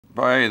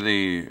By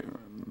the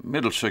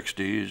middle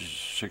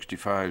 60s,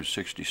 65,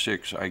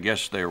 66, I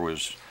guess there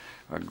was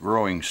a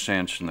growing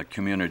sense in the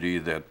community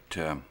that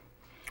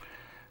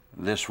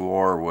this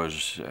war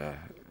was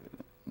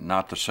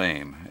not the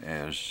same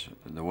as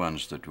the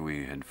ones that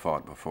we had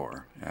fought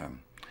before.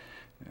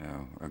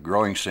 A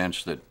growing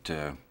sense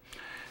that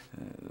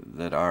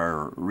that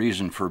our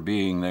reason for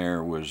being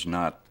there was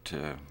not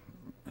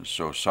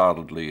so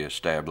solidly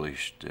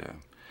established,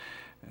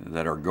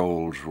 that our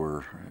goals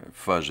were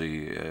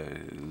fuzzy,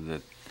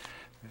 that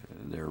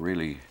there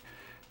really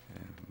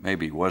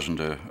maybe wasn't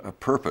a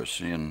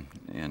purpose in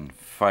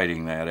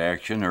fighting that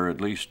action, or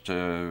at least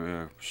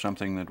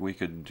something that we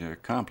could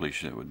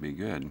accomplish that would be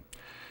good.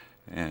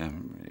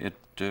 And it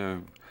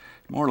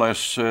more or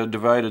less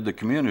divided the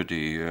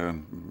community,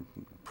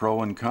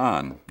 pro and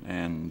con,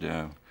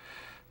 and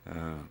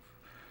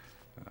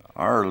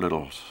our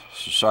little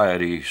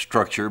society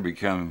structure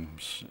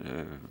becomes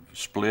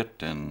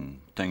split and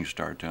things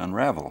start to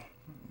unravel.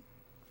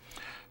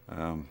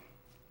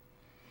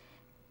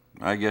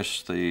 I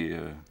guess the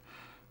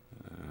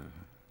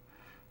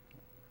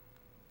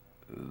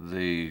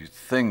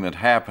thing that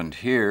happened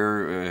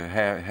here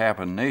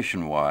happened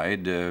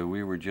nationwide.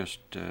 We were just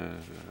a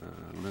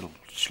little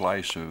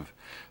slice of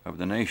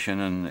the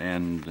nation,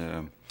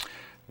 and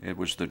it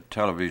was the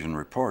television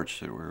reports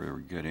that we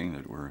were getting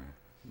that were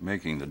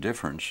making the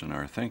difference in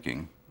our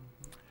thinking.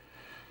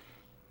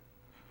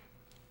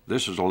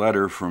 This is a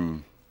letter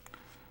from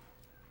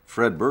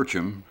Fred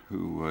Burcham,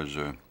 who was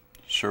a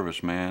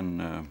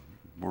serviceman,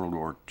 World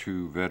War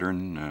II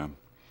veteran,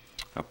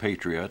 a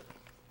patriot,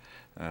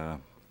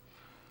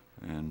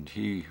 and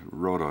he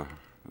wrote a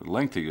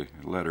lengthy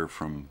letter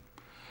from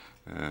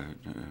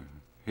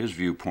his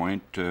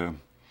viewpoint,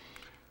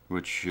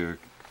 which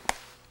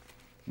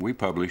we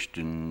published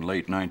in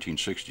late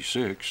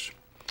 1966.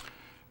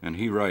 And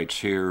he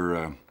writes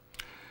here,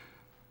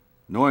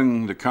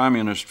 knowing the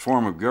communist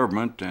form of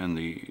government and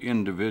the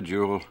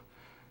individual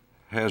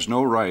has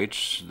no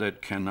rights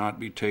that cannot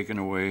be taken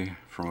away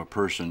from a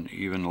person,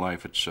 even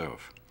life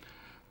itself.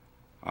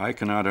 I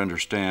cannot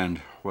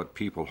understand what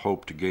people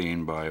hope to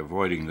gain by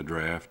avoiding the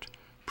draft,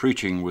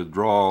 preaching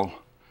withdrawal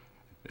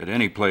at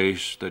any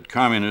place that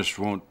communists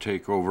won't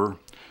take over.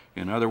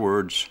 In other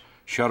words,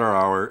 shut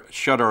our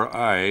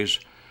eyes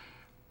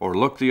or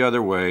look the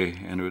other way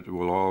and it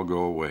will all go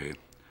away.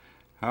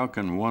 How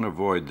can one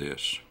avoid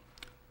this?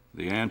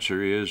 The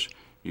answer is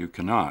you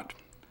cannot,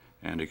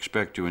 and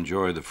expect to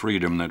enjoy the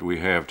freedom that we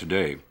have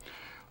today.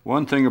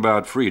 One thing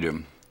about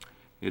freedom,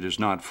 it is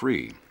not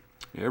free.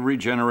 Every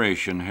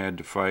generation had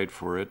to fight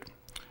for it,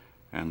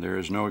 and there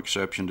is no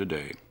exception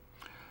today.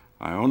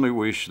 I only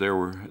wish there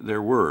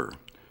were,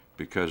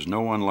 because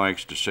no one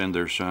likes to send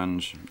their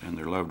sons and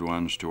their loved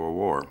ones to a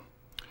war.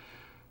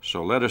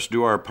 So let us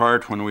do our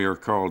part when we are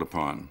called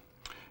upon.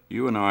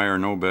 You and I are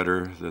no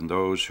better than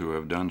those who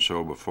have done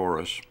so before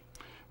us.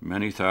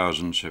 Many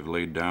thousands have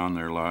laid down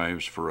their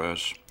lives for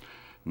us.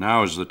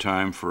 Now is the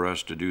time for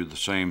us to do the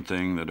same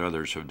thing that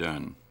others have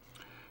done,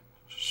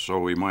 so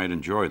we might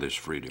enjoy this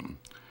freedom.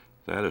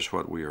 That is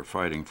what we are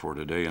fighting for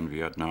today in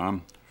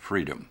Vietnam,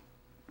 freedom.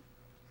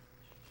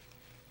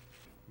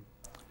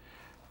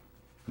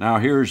 Now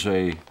here's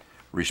a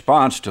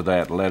response to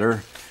that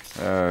letter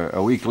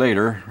a week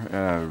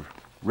later,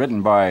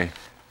 written by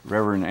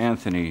Reverend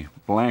Anthony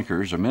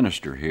Blankers, a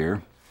minister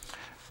here,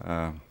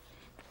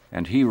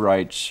 and he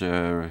writes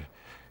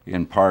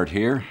in part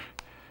here,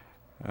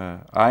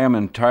 I am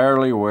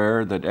entirely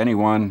aware that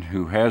anyone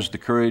who has the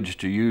courage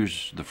to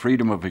use the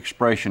freedom of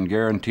expression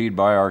guaranteed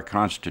by our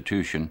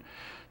Constitution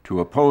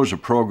to oppose a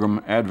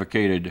program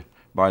advocated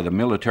by the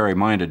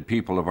military-minded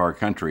people of our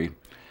country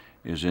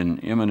is in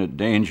imminent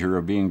danger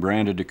of being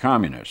branded a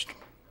communist.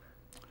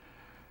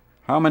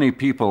 How many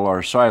people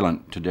are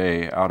silent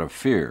today out of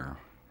fear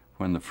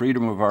when the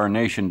freedom of our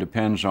nation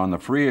depends on the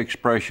free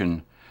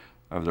expression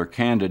of their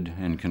candid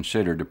and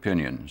considered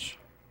opinions?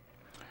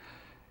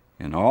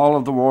 In all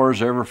of the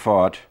wars ever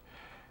fought,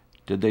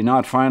 did they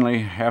not finally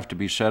have to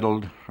be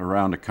settled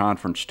around a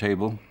conference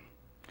table?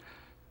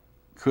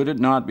 Could it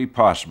not be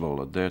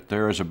possible that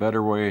there is a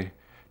better way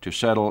to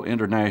settle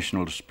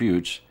international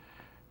disputes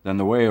than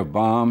the way of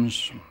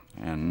bombs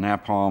and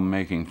napalm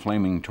making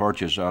flaming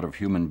torches out of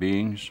human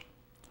beings,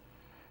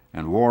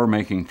 and war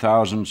making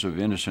thousands of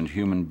innocent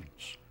humans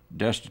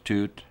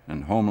destitute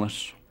and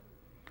homeless?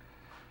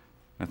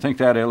 I think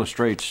that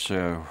illustrates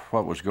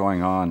what was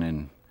going on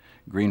in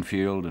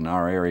Greenfield and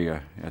our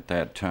area at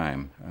that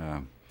time.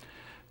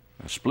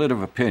 A split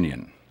of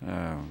opinion,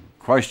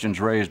 questions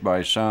raised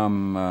by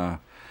some,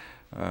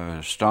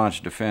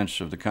 staunch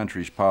defense of the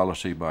country's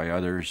policy by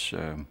others,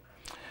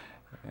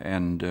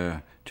 and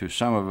to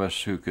some of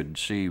us who could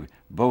see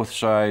both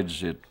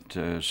sides, it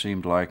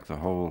seemed like the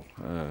whole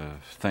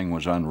thing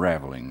was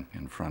unraveling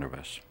in front of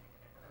us.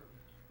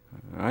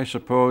 I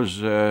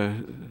suppose the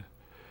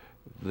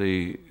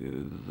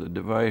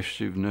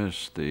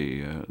divisiveness,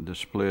 the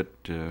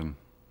split,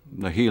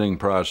 the healing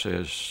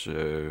process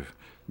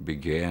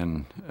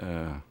began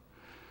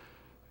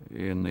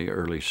in the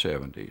early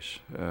 70s.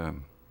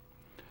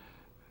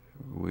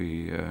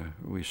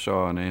 we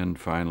saw an end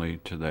finally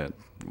to that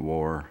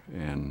war,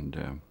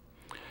 and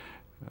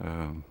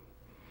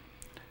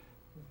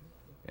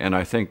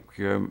I think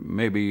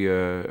maybe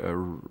a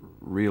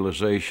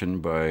realization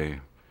by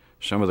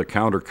some of the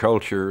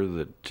counterculture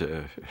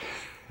that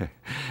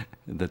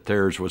that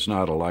theirs was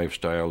not a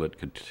lifestyle that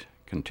could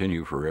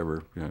continue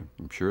forever.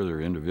 I'm sure there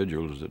are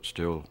individuals that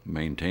still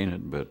maintain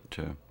it, but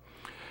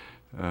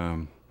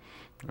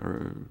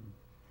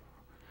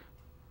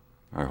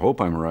I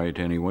hope I'm right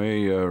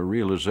anyway. A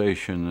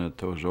realization that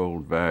those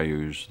old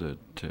values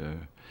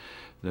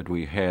that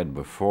we had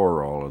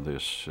before all of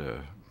this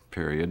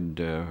period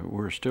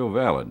were still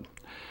valid,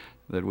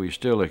 that we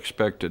still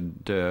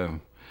expected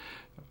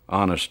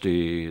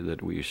honesty,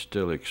 that we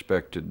still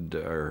expected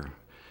our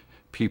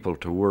people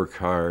to work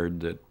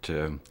hard, that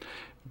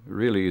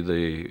really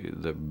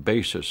the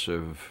basis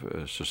of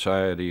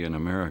society in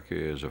America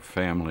is a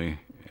family,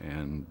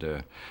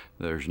 and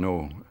there's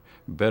no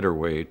better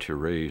way to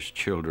raise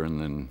children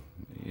than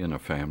in a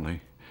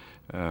family.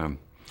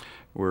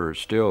 We're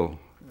still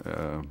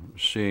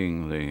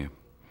seeing the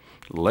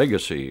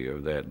legacy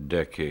of that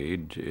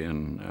decade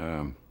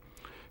in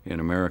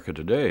America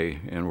today,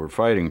 and we're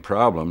fighting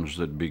problems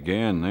that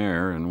began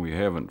there and we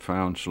haven't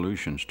found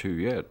solutions to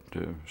yet.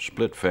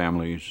 Split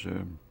families.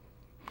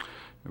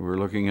 We're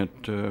looking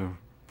at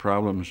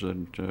problems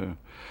that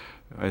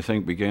I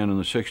think began in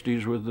the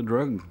 60s with the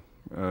drug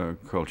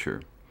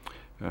culture.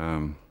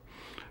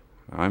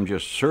 I'm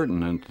just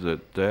certain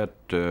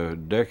that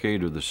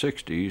decade of the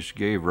 60s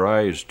gave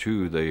rise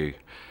to the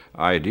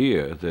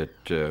idea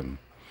that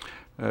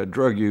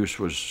drug use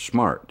was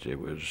smart. It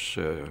was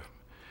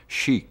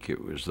chic.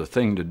 It was the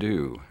thing to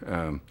do.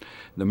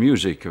 The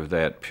music of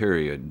that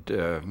period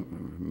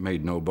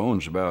made no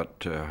bones about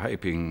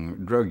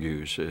hyping drug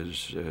use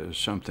as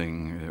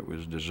something that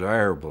was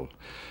desirable,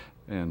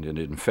 and it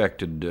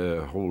infected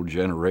a whole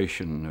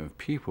generation of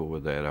people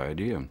with that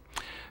idea.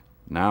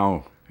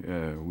 Now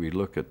we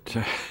look at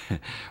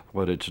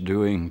what it's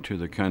doing to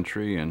the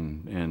country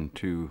and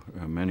to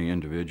many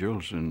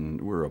individuals, and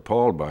we're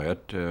appalled by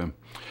it.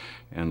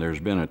 And there's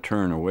been a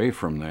turn away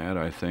from that,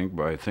 I think,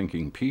 by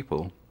thinking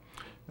people.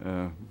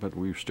 But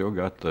we've still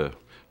got the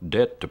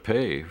debt to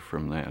pay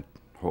from that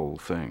whole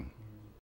thing.